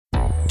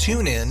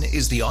TuneIn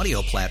is the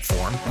audio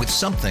platform with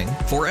something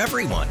for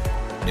everyone.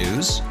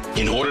 News.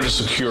 In order to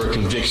secure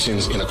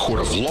convictions in a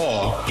court of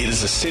law, it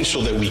is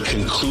essential that we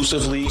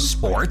conclusively.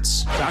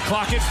 Sports. Shot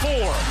clock at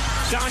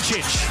 4.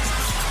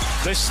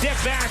 Doncic. The step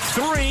back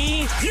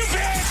 3. You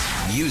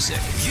bet. Music.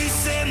 You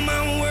set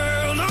my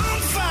world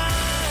on fire.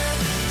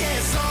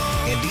 Yes,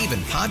 and even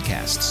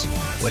podcasts.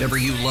 Whatever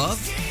you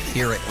love,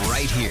 hear it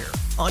right here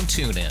on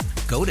TuneIn.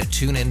 Go to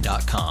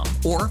TuneIn.com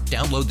or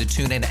download the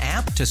TuneIn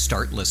app to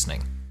start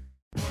listening.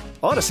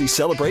 Odyssey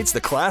celebrates the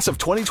class of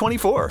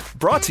 2024,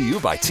 brought to you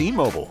by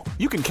T-Mobile.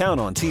 You can count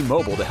on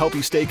T-Mobile to help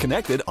you stay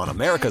connected on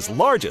America's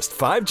largest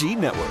 5G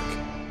network.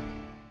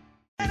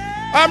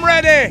 I'm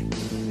ready.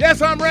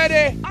 Yes, I'm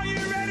ready. Are you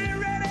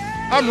ready?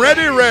 I'm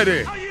ready.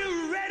 Are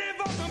you ready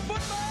for some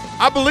football?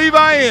 I believe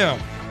I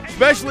am,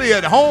 especially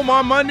at home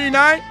on Monday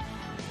night.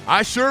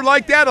 I sure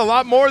like that a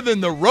lot more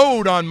than the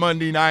road on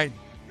Monday night.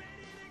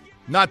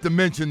 Not to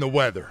mention the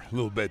weather, a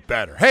little bit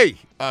better. Hey,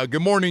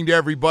 good morning to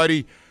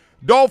everybody.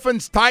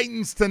 Dolphins,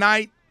 Titans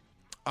tonight.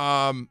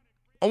 I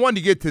wanted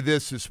to get to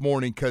this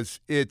morning because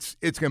it's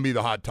going to be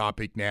the hot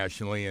topic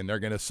nationally, and they're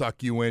going to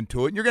suck you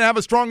into it. And you're going to have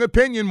a strong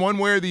opinion one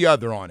way or the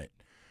other on it.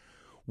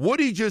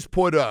 Woody just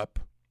put up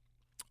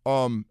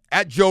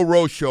at Joe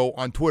Rose Show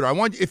on Twitter. I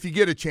want, if you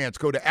get a chance,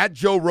 go to at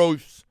Joe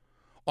Rose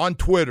on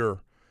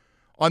Twitter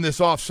on this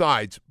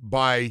offsides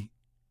by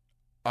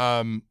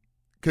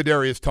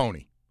Kadarius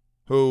Toney,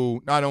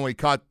 who not only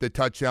caught the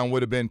touchdown,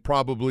 would have been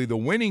probably the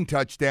winning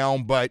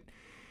touchdown, but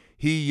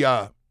he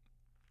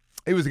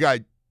was a guy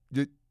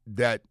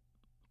that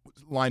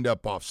lined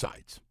up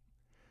offsides.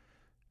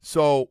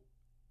 So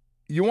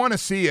you want to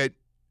see it.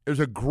 There's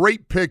a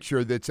great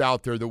picture that's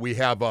out there that we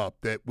have up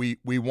that we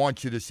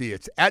want you to see.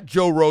 It's at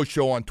Joe Rose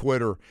Show on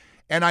Twitter,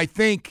 and I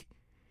think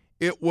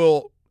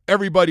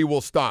everybody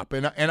will stop.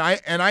 And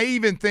I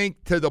even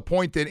think to the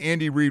point that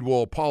Andy Reid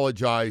will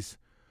apologize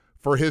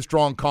for his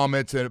strong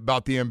comments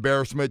about the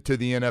embarrassment to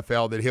the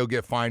NFL, that he'll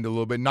get fined a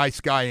little bit.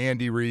 Nice guy,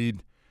 Andy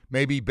Reid.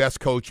 Maybe best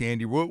coach,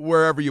 Andy,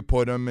 wherever you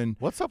put him. And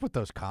what's up with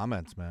those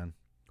comments, man?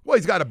 Well,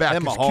 he's got to back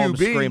his Mahomes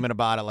QB. Screaming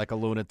about it like a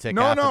lunatic.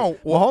 No.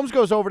 Well, Mahomes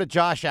goes over to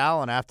Josh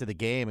Allen after the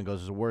game and goes,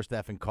 "It's the worst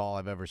effing call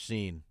I've ever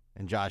seen."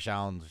 And Josh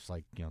Allen just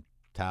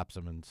taps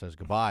him and says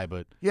goodbye.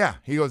 But yeah,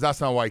 he goes, "That's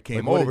not why I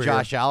came what over did here."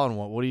 Josh Allen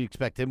want? What do you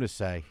expect him to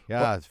say?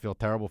 Yeah, I feel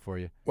terrible for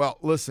you. Well,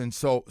 listen.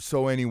 So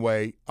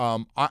anyway,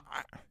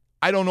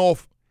 I don't know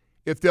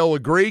if they'll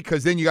agree,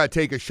 because then you got to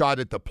take a shot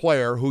at the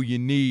player who you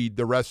need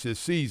the rest of the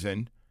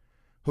season.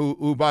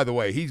 Who, by the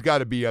way, he's got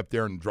to be up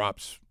there in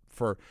drops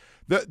for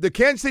the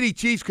Kansas City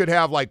Chiefs could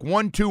have like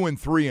 1, 2, and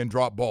 3 and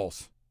drop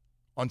balls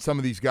on some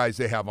of these guys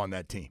they have on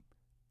that team.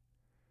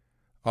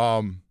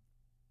 But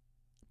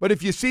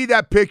if you see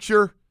that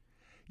picture,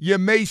 you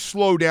may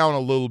slow down a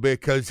little bit,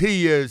 because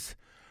he is,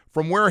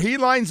 from where he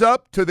lines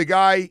up to the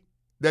guy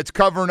that's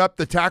covering up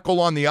the tackle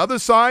on the other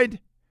side,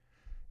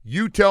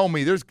 you tell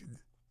me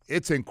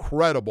it's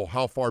incredible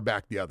how far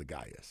back the other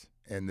guy is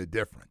and the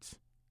difference.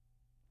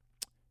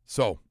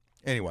 So,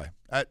 anyway,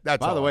 that's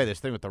By the way, this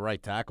thing with the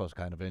right tackle is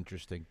kind of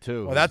interesting,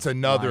 too. Well, that's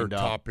another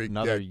topic.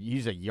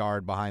 He's a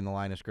yard behind the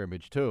line of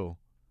scrimmage, too.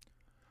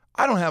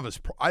 I don't have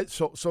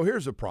so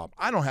here's the problem.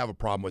 I don't have a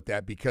problem with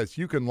that, because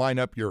you can line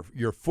up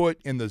your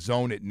foot in the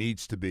zone it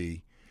needs to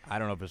be. I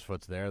don't know if his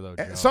foot's there, though,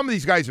 Joe. Some of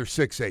these guys are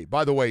 6'8".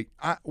 By the way,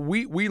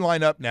 we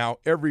line up now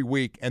every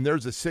week, and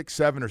there's a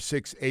 6'7" or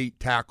 6'8"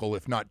 tackle,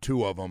 if not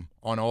two of them,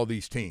 on all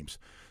these teams.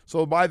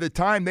 So by the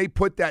time they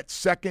put that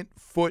second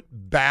foot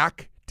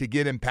back to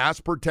get in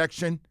pass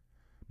protection,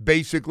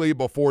 basically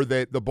before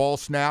the ball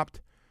snapped,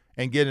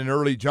 and get an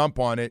early jump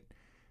on it,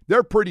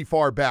 they're pretty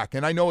far back.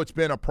 And I know it's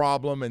been a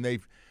problem, and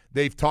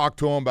they've talked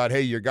to them about,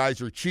 hey, your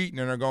guys are cheating,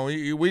 and they're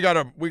going, we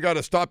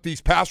gotta stop these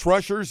pass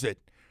rushers at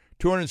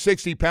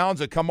 260 pounds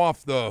that come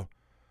off the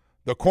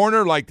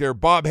corner like they're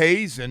Bob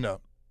Hayes in a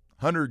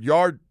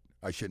 100-yard.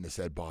 I shouldn't have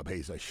said Bob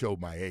Hayes. I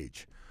showed my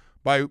age.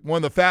 By one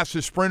of the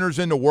fastest sprinters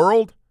in the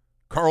world,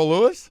 Carl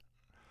Lewis.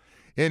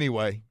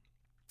 Anyway.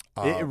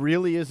 It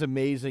really is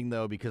amazing,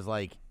 though, because,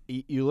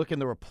 you look in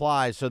the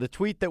replies. So the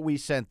tweet that we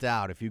sent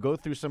out, if you go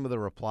through some of the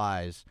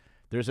replies,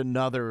 there's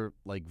another,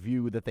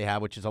 view that they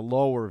have, which is a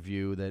lower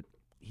view, that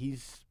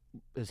his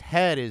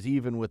head is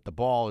even with the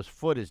ball. His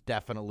foot is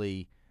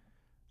definitely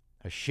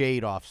a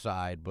shade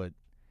offside, but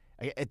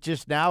it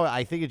just now,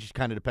 I think it just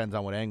kind of depends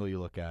on what angle you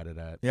look at it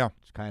at. Yeah.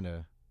 It's kind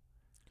of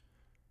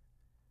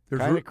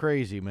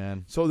crazy,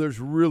 man. So there's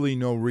really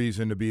no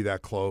reason to be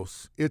that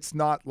close. It's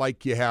not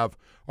like you have,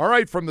 all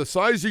right, from the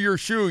size of your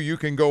shoe, you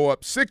can go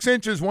up 6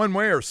 inches one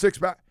way or 6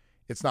 back.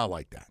 It's not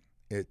like that.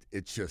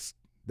 It's just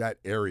that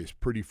area is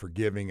pretty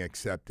forgiving,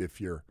 except if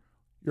you're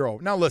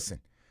over. Now,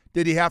 listen,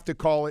 did he have to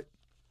call it?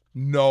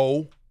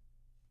 No.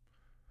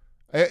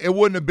 It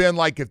wouldn't have been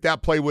like if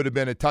that play would have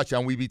been a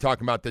touchdown, we'd be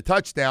talking about the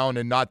touchdown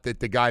and not that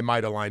the guy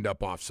might have lined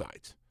up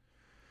offsides.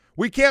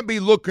 We can't be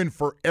looking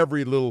for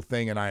every little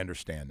thing, and I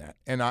understand that,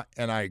 and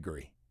I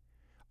agree.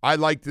 I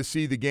like to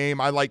see the game.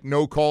 I like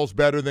no calls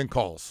better than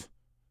calls.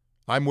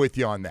 I'm with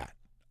you on that.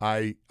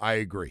 I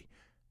agree.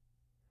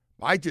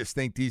 I just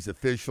think these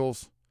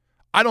officials,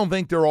 I don't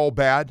think they're all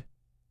bad.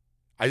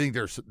 I think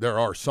there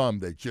are some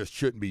that just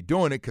shouldn't be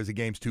doing it because the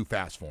game's too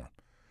fast for them.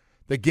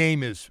 The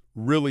game is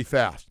really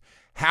fast.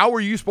 How are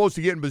you supposed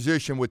to get in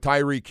position with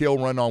Tyreek Hill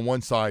running on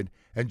one side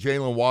and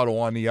Jalen Waddle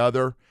on the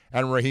other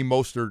and Raheem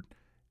Mostert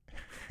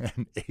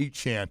and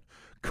Achane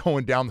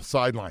going down the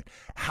sideline?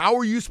 How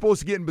are you supposed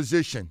to get in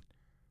position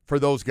for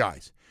those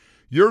guys?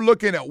 You're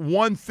looking at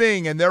one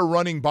thing and they're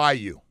running by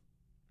you.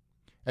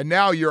 And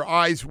now your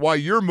eyes, while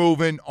you're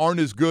moving,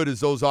 aren't as good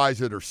as those eyes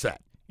that are set.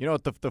 You know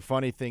what the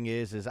funny thing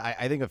is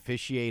I think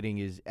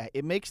officiating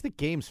it makes the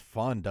games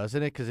fun,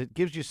 doesn't it? Because it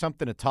gives you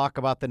something to talk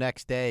about the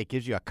next day. It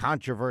gives you a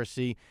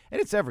controversy.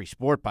 And it's every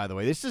sport, by the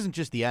way. This isn't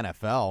just the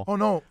NFL. Oh,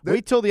 no.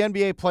 Wait till the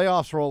NBA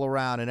playoffs roll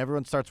around and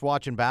everyone starts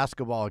watching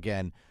basketball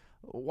again.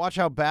 Watch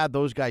how bad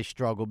those guys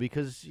struggle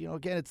because,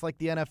 again, it's like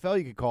the NFL.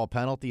 You could call a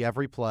penalty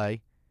every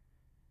play.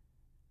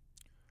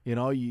 You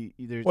know what the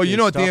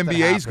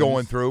NBA's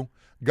going through?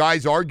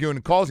 Guys arguing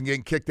and calls and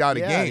getting kicked out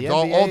of games.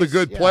 All the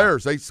good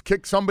players. They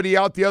kicked somebody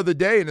out the other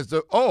day, and it's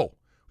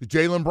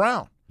Jaylen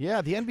Brown.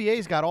 Yeah, the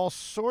NBA's got all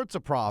sorts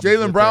of problems.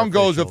 Jaylen Brown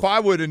goes, if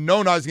I would have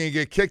known I was going to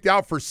get kicked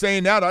out for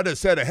saying that, I'd have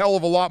said a hell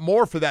of a lot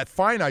more for that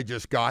fine I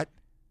just got.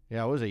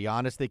 Yeah, what was it,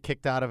 Giannis they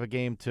kicked out of a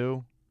game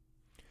too?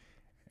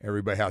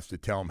 Everybody has to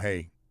tell him,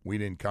 hey, we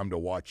didn't come to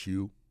watch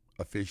you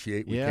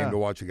officiate. We came to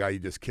watch a guy you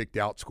just kicked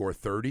out score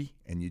 30,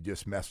 and you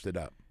just messed it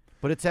up.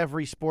 But it's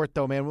every sport,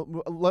 though,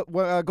 man.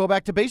 Go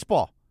back to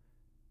baseball.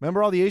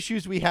 Remember all the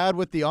issues we had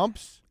with the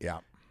umps? Yeah.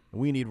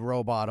 We need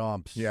robot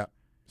umps. Yeah.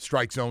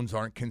 Strike zones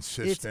aren't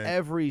consistent. It's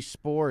every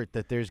sport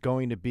that there's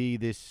going to be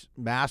this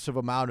massive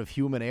amount of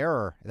human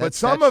error. That's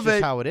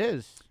just how it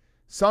is.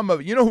 Some of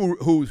it,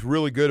 who's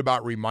really good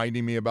about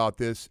reminding me about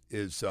this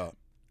is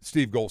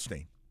Steve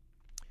Goldstein.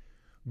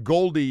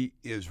 Goldie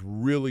is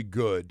really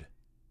good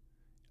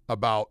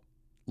about,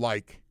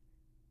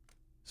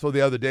 so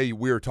the other day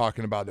we were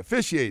talking about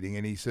officiating,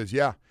 and he says,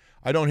 yeah,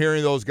 I don't hear any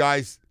of those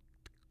guys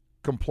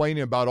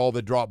complaining about all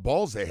the drop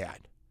balls they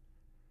had.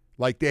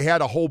 Like they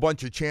had a whole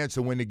bunch of chance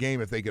to win the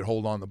game if they could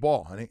hold on the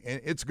ball. And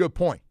it's a good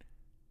point.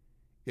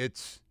 You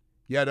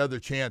had other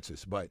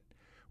chances, but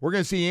we're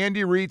going to see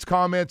Andy Reid's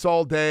comments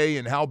all day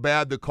and how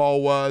bad the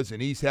call was,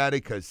 and he's had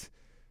it because,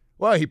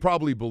 well, he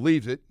probably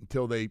believes it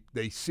until they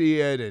see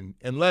it and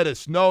let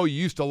us know.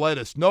 You used to let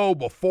us know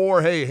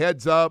before, hey,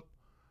 heads up.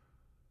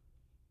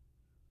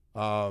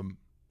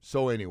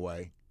 So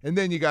anyway, and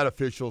then you got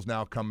officials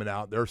now coming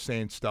out. They're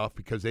saying stuff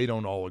because they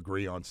don't all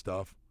agree on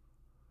stuff.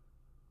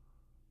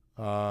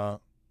 No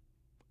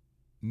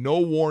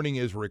warning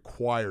is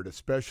required,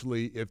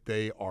 especially if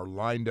they are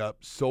lined up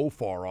so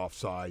far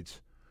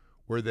offsides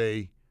where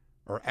they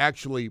are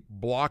actually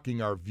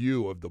blocking our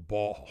view of the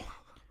ball.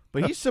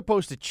 But he's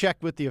supposed to check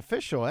with the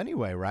official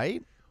anyway,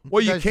 right?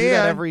 Well, you can can do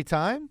that every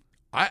time.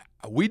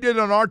 We did it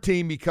on our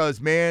team because,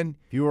 man,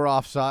 if you were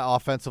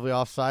offensively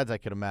offsides, I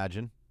could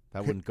imagine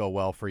that wouldn't go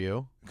well for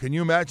you. Can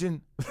you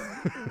imagine?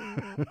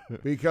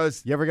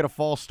 Because you ever get a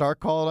false start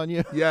called on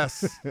you?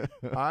 Yes,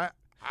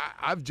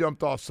 I've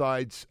jumped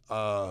offsides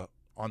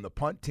on the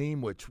punt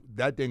team, which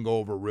that didn't go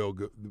over real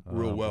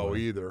well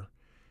either.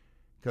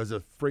 Because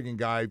a friggin'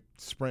 guy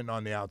sprinting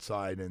on the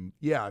outside, and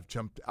I've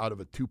jumped out of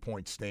a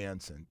 2-point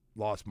stance and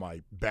lost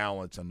my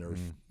balance, and there's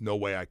no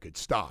way I could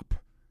stop.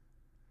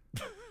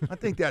 I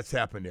think that's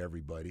happened to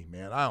everybody,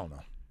 man. I don't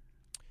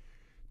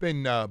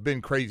know.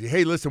 Been crazy.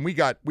 Hey, listen, we've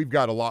got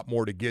a lot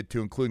more to get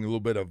to, including a little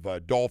bit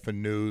of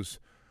Dolphin news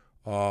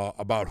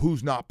about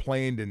who's not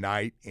playing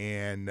tonight.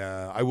 And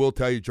I will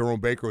tell you, Jerome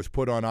Baker was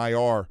put on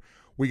IR.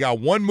 We got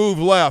one move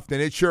left, and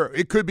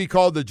it could be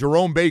called the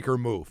Jerome Baker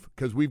move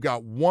because we've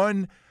got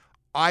one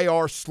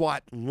IR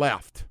slot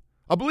left.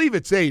 I believe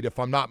it's 8, if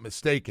I'm not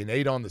mistaken,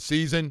 8 on the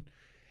season.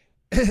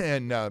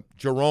 And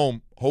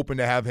Jerome, hoping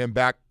to have him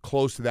back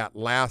close to that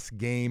last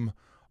game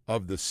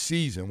of the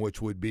season, which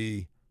would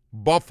be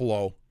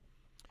Buffalo.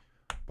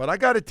 But I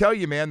got to tell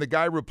you, man, the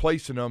guy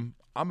replacing him,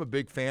 I'm a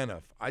big fan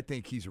of. I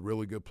think he's a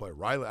really good player.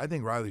 I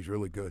think Riley's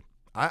really good.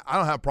 I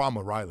don't have a problem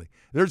with Riley.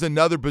 There's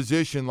another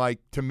position,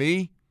 to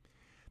me,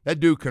 that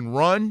dude can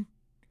run,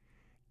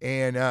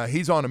 and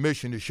he's on a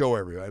mission to show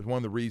everybody. That's one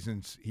of the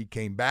reasons he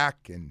came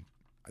back, and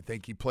I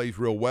think he plays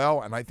real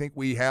well. And I think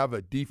we have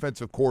a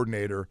defensive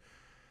coordinator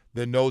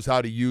that knows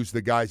how to use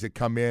the guys that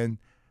come in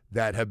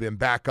that have been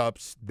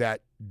backups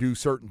that do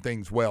certain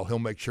things well. He'll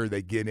make sure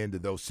they get into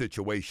those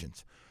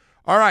situations.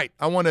 All right,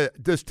 I want to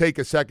just take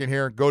a second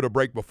here, go to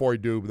break before I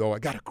do, though. I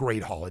got a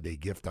great holiday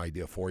gift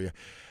idea for you.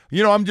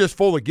 I'm just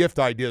full of gift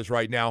ideas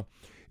right now.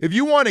 If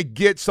you want to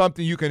get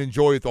something you can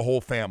enjoy with the whole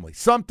family,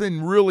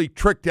 something really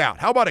tricked out,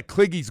 how about a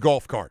Cliggy's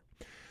golf cart?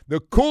 The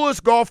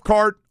coolest golf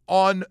cart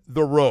on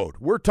the road.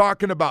 We're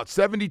talking about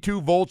 72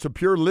 volts of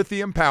pure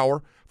lithium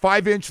power,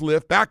 5-inch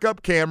lift,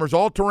 backup cameras,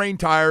 all-terrain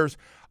tires,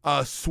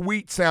 a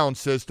sweet sound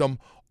system,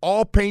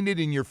 all painted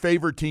in your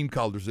favorite team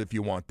colors if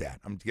you want that.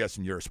 I'm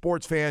guessing you're a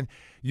sports fan.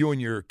 You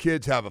and your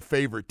kids have a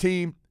favorite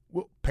team.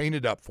 We'll paint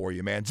it up for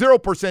you, man.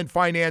 0%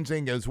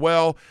 financing as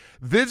well.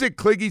 Visit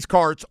Cliggy's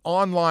Carts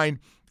online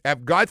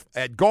at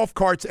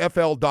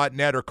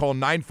golfcartsfl.net or call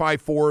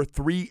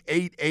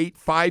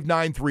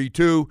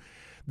 954-388-5932.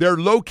 They're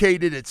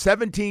located at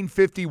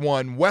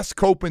 1751 West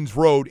Copans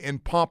Road in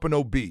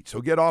Pompano Beach.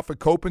 So get off at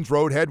Copans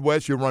Road, head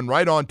west, you'll run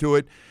right onto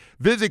it.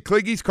 Visit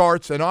Kliggy's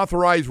Karts, an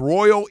authorized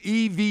Royal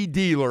EV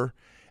dealer.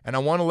 And I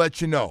want to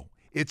let you know,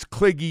 it's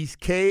Kliggy's,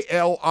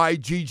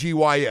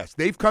 Kliggys.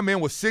 They've come in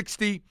with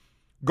 60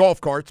 golf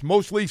carts,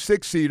 mostly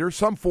 6-seaters,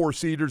 some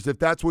 4-seaters if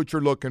that's what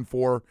you're looking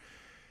for.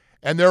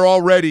 And they're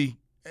all ready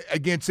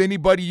against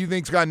anybody you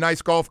think's got a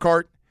nice golf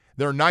cart.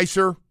 They're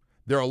nicer.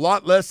 They're a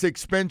lot less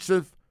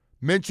expensive.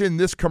 Mention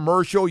this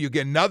commercial. You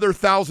get another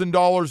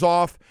 $1,000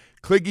 off.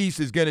 Kliggy's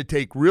is going to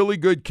take really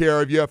good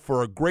care of you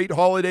for a great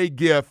holiday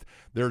gift.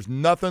 There's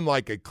nothing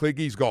like a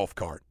Kliggy's golf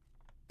cart.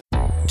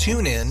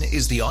 TuneIn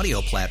is the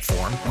audio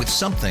platform with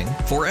something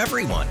for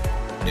everyone.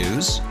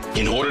 News.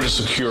 In order to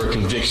secure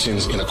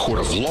convictions in a court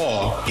of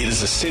law, it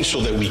is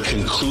essential that we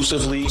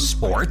conclusively.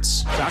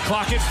 Sports. Shot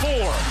clock at 4.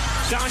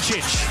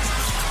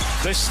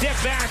 Doncic. The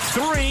step back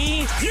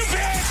 3. You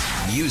bet.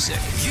 Music.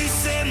 You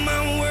set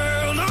my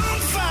world on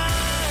fire.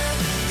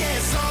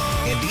 Yes,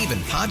 And even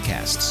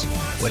podcasts.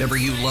 Whatever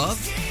you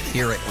love,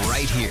 hear it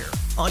right here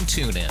on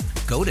TuneIn.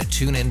 Go to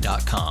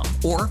TuneIn.com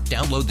or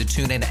download the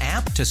TuneIn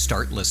app to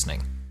start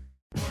listening.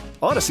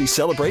 Odyssey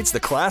celebrates the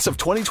class of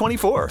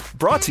 2024.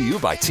 Brought to you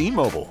by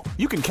T-Mobile.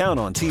 You can count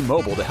on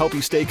T-Mobile to help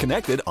you stay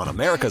connected on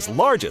America's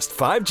largest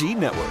 5G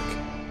network.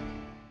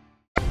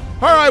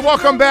 All right,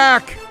 welcome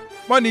back.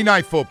 Monday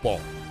Night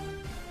Football.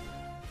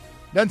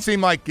 Doesn't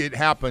seem like it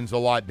happens a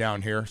lot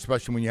down here,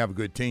 especially when you have a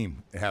good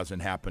team. It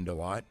hasn't happened a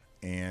lot.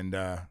 And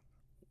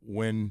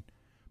when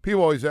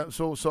people always ask,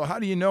 so how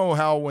do you know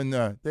how when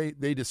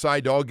they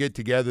decide to all get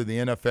together, the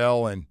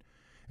NFL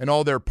and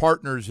all their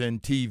partners in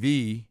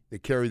TV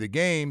that carry the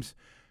games,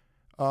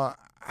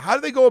 how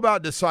do they go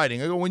about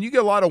deciding? I go, when you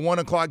get a lot of 1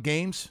 o'clock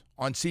games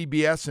on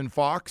CBS and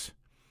Fox,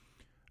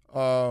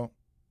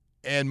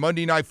 and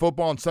Monday Night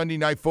Football and Sunday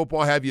Night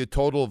Football have you a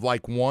total of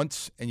like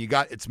once, and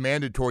it's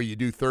mandatory you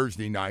do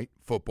Thursday night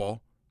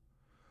football.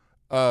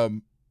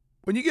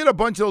 When you get a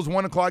bunch of those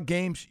 1 o'clock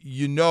games,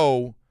 you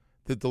know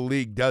that the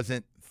league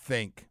doesn't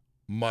think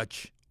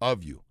much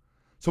of you.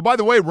 So, by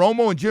the way,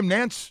 Romo and Jim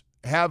Nantz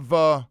have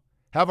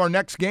our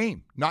next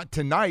game. Not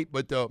tonight,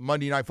 but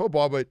Monday Night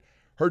Football. But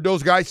heard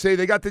those guys say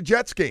they got the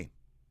Jets game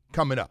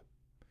coming up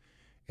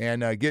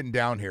and getting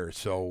down here.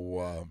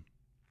 So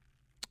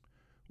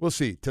we'll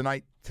see.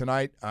 Tonight,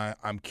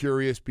 I'm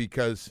curious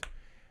because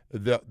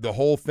the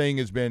whole thing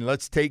has been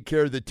let's take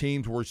care of the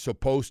teams we're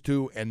supposed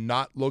to and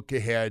not look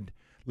ahead.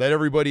 Let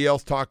everybody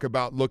else talk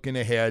about looking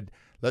ahead.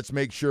 Let's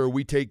make sure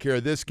we take care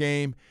of this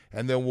game,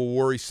 and then we'll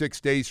worry 6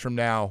 days from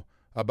now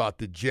about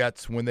the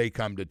Jets when they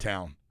come to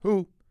town,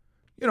 who,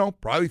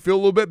 probably feel a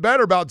little bit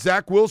better about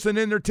Zach Wilson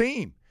and their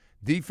team.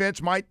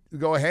 Defense might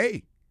go,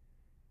 hey,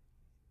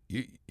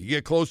 you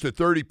get close to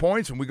 30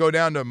 points and we go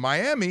down to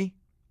Miami.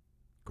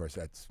 Of course,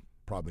 that's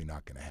probably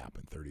not going to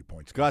happen, 30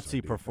 points.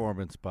 Gutsy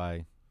performance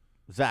by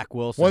Zach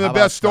Wilson. One of the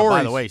best stories.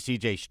 By the way,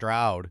 C.J.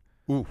 Stroud.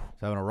 Ooh. He's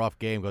having a rough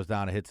game, goes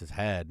down and hits his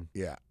head.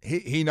 Yeah,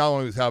 he not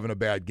only was having a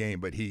bad game,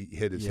 but he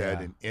hit his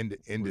head and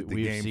ended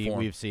the game for him.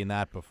 We've seen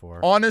that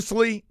before.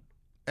 Honestly,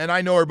 and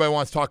I know everybody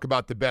wants to talk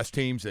about the best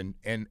teams, and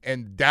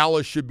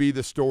Dallas should be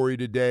the story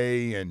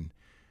today and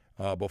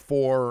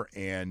before,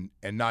 and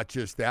not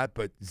just that,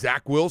 but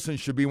Zach Wilson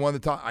should be one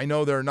of the top. I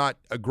know they're not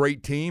a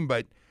great team,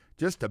 but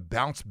just to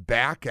bounce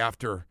back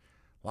after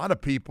a lot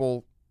of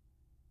people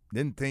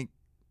didn't think.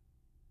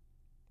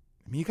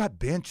 I mean, you got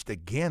benched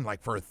again,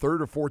 like for a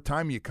third or fourth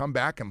time. You come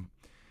back and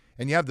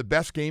you have the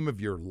best game of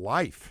your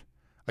life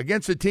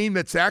against a team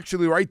that's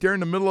actually right there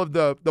in the middle of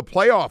the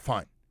playoff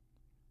hunt,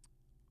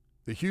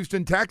 the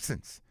Houston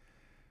Texans.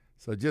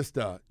 So just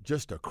a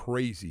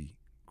crazy,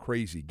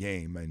 crazy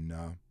game.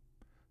 And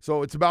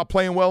so it's about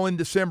playing well in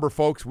December,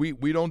 folks.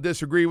 We don't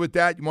disagree with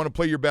that. You want to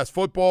play your best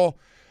football,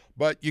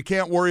 but you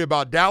can't worry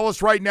about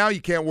Dallas right now.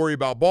 You can't worry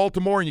about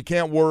Baltimore, and you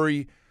can't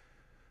worry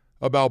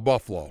about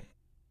Buffalo.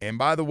 And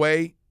by the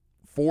way,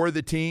 four of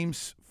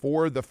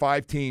the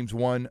 5 teams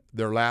won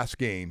their last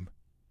game,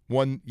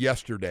 won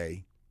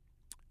yesterday.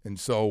 And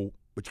so,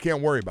 but you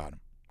can't worry about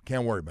them.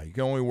 Can't worry about it. You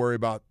can only worry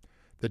about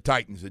the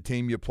Titans, the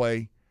team you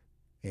play,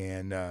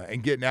 and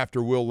getting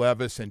after Will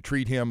Levis and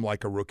treat him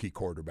like a rookie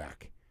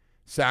quarterback.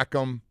 Sack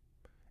him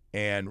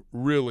and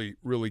really,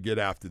 really get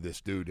after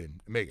this dude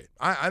and make it.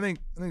 I think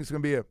it's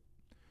going to be I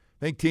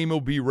think team will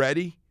be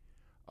ready.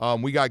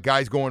 We got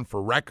guys going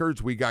for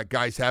records. We got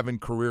guys having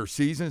career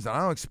seasons. And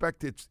I don't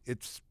expect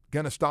it's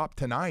going to stop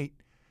tonight.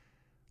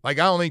 Like,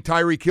 I don't think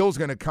Tyreek Hill's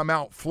going to come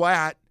out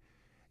flat,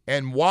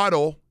 and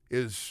Waddle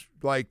is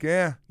like,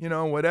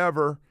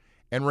 whatever.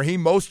 And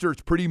Raheem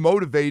Mostert's pretty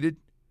motivated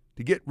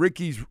to get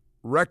Ricky's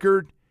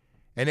record,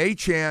 and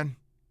Achane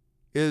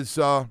is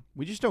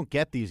we just don't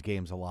get these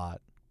games a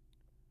lot,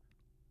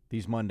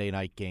 these Monday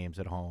night games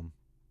at home.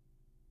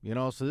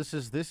 So this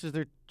is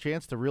their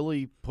chance to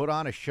really put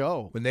on a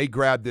show. When they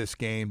grabbed this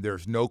game,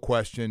 there's no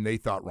question they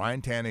thought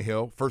Ryan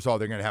Tannehill, first of all,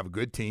 they're going to have a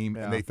good team,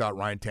 and they thought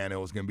Ryan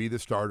Tannehill was going to be the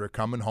starter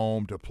coming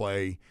home to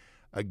play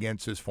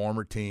against his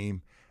former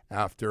team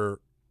after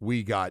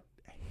we got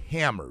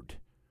hammered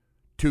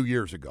 2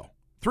 years ago,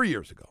 3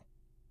 years ago.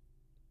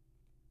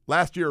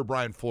 Last year,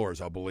 Brian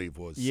Flores, I believe,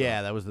 was.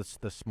 Yeah, that was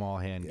the small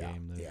hand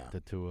game. Yeah. The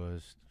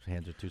Tua's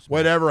hands are too small.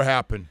 Whatever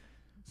happened.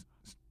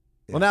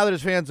 Well, now that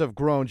his fans have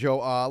grown,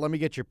 Joe, let me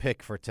get your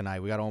pick for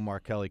tonight. We got Omar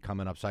Kelly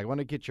coming up, so I want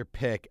to get your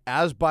pick.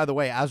 By the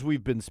way, as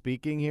we've been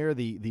speaking here,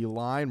 the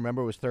line,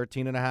 remember, was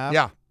 13.5?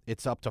 Yeah.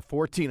 It's up to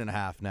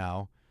 14.5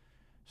 now.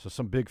 So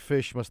some big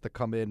fish must have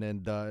come in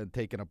and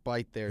taken a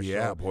bite there.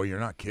 Yeah, so boy, you're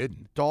not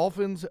kidding.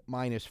 Dolphins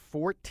minus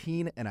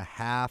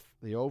 14.5.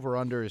 The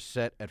over-under is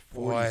set at 46.5.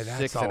 Boy,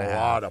 that's a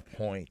lot of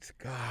points.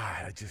 God,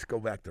 I just go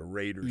back to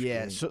Raiders.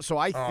 Yeah, game. so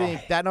I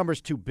think that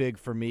number's too big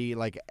for me,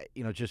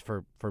 just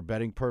for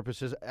betting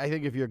purposes. I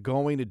think if you're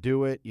going to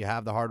do it, you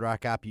have the Hard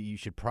Rock app, you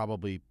should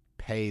probably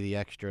pay the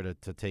extra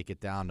to take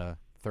it down to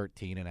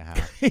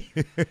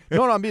 13.5.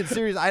 No, I'm being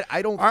serious.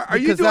 I don't. Are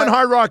you doing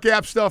Hard Rock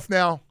app stuff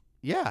now?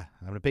 Yeah,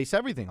 I'm going to base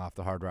everything off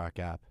the Hard Rock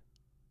app.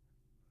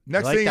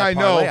 Next like thing that I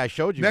parlay know, I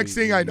showed you. Next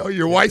thing I know,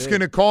 your wife's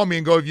going to call me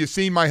and go, "Have you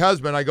seen my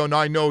husband?" I go, "No,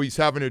 I know he's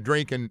having a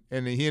drink and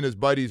he and his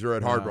buddies are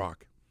at Hard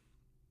Rock."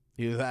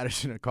 Either that or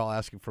she's going to call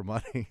asking for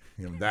money.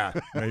 Maybe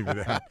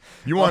that.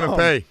 You want to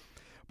pay.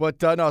 But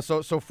no,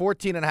 so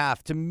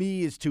 14.5 to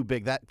me is too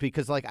big. That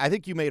because I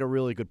think you made a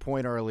really good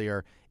point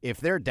earlier. If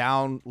they're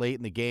down late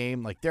in the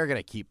game, they're going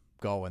to keep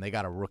going. They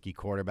got a rookie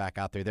quarterback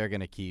out there. They're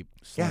going to keep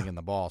slinging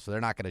the ball, so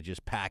they're not going to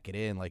just pack it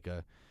in like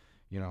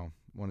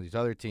one of these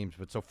other teams.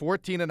 But so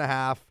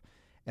 14.5,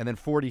 and then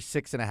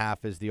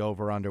 46.5 is the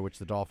over/under, which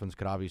the Dolphins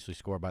could obviously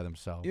score by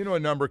themselves. You know, a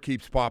number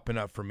keeps popping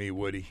up for me,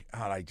 Woody.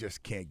 God, I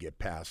just can't get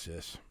past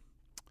this.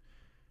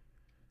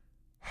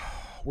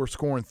 We're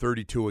scoring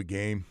 32 a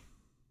game.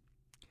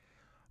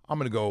 I'm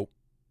gonna go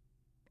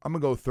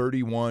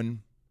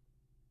 31.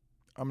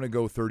 I'm gonna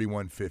go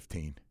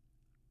 31-15.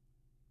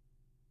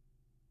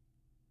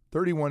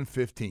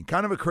 31-15.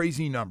 Kind of a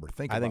crazy number.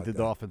 I think the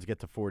Dolphins get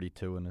to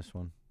 42 in this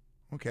one.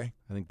 Okay.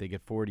 I think they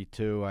get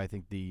 42. I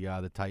think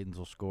the Titans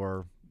will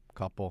score a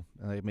couple.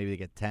 Maybe they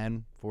get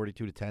 10,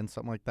 42-10,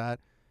 something like that.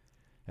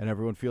 And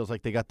everyone feels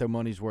like they got their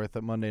money's worth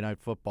at Monday Night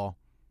Football.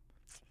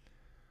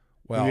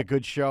 Well, it'll be a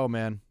good show,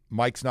 man.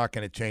 Mike's not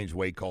going to change the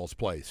way he calls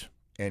plays.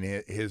 And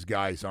his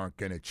guys aren't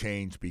going to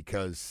change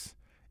because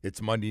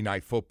it's Monday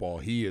Night Football.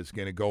 He is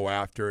going to go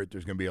after it.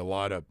 There's going to be a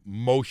lot of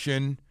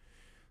motion.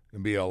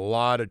 Going to be a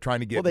lot of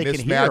trying to get mismatches.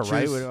 Can hear,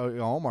 right? With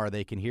Omar,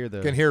 they can hear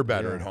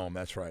better at home.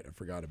 That's right. I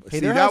forgot about it. Hey,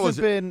 See, that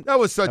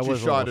was such a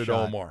shot at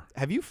Omar.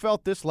 Have you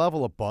felt this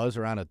level of buzz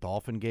around a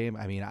Dolphin game?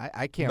 I mean,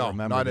 I can't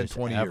remember not this in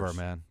 20 ever, years.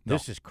 man. No.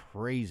 This is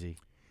crazy.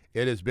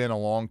 It has been a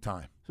long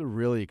time. It's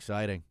really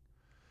exciting.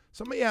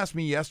 Somebody asked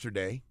me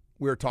yesterday,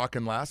 we were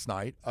talking last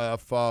night,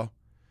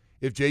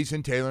 if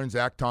Jason Taylor and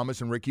Zach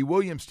Thomas and Ricky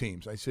Williams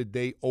teams. I said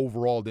they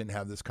overall didn't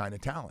have this kind of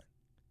talent.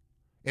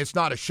 It's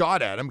not a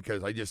shot at them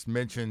because I just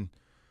mentioned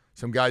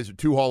some guys,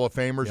 2 Hall of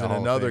Famers and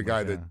another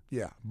guy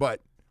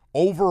But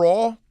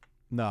overall,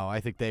 no,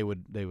 I think they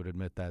would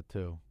admit that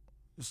too.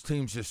 This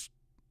team's just,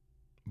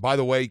 by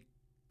the way,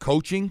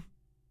 coaching,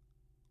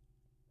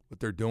 what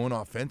they're doing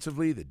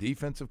offensively, the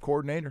defensive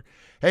coordinator.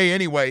 Hey,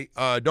 anyway,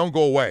 don't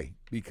go away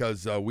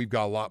because we've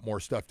got a lot more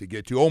stuff to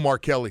get to. Omar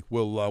Kelly,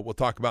 we'll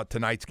talk about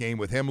tonight's game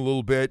with him a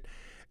little bit,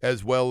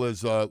 as well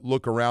as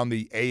look around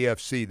the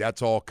AFC.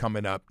 That's all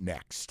coming up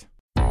next.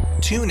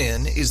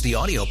 TuneIn is the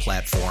audio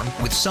platform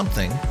with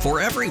something for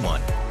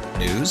everyone.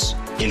 News.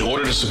 In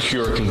order to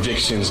secure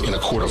convictions in a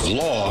court of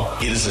law,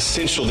 it is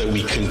essential that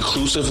we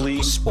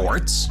conclusively.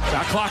 Sports.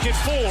 Shot clock at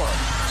 4.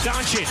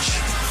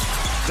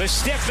 Doncic. The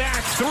step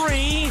back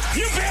 3.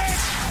 You bet.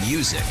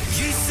 Music.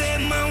 You set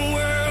my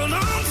world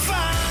on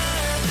fire.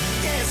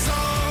 Yes,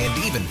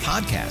 and even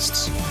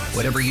podcasts.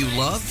 Whatever you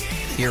love,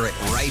 hear it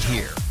right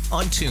here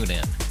on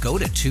TuneIn. Go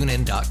to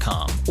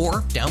TuneIn.com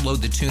or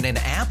download the TuneIn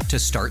app to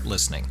start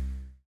listening.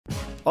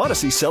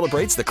 Odyssey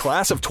celebrates the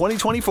class of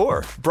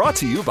 2024, brought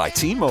to you by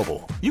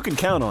T-Mobile. You can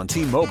count on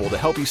T-Mobile to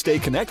help you stay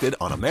connected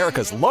on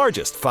America's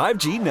largest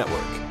 5G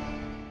network.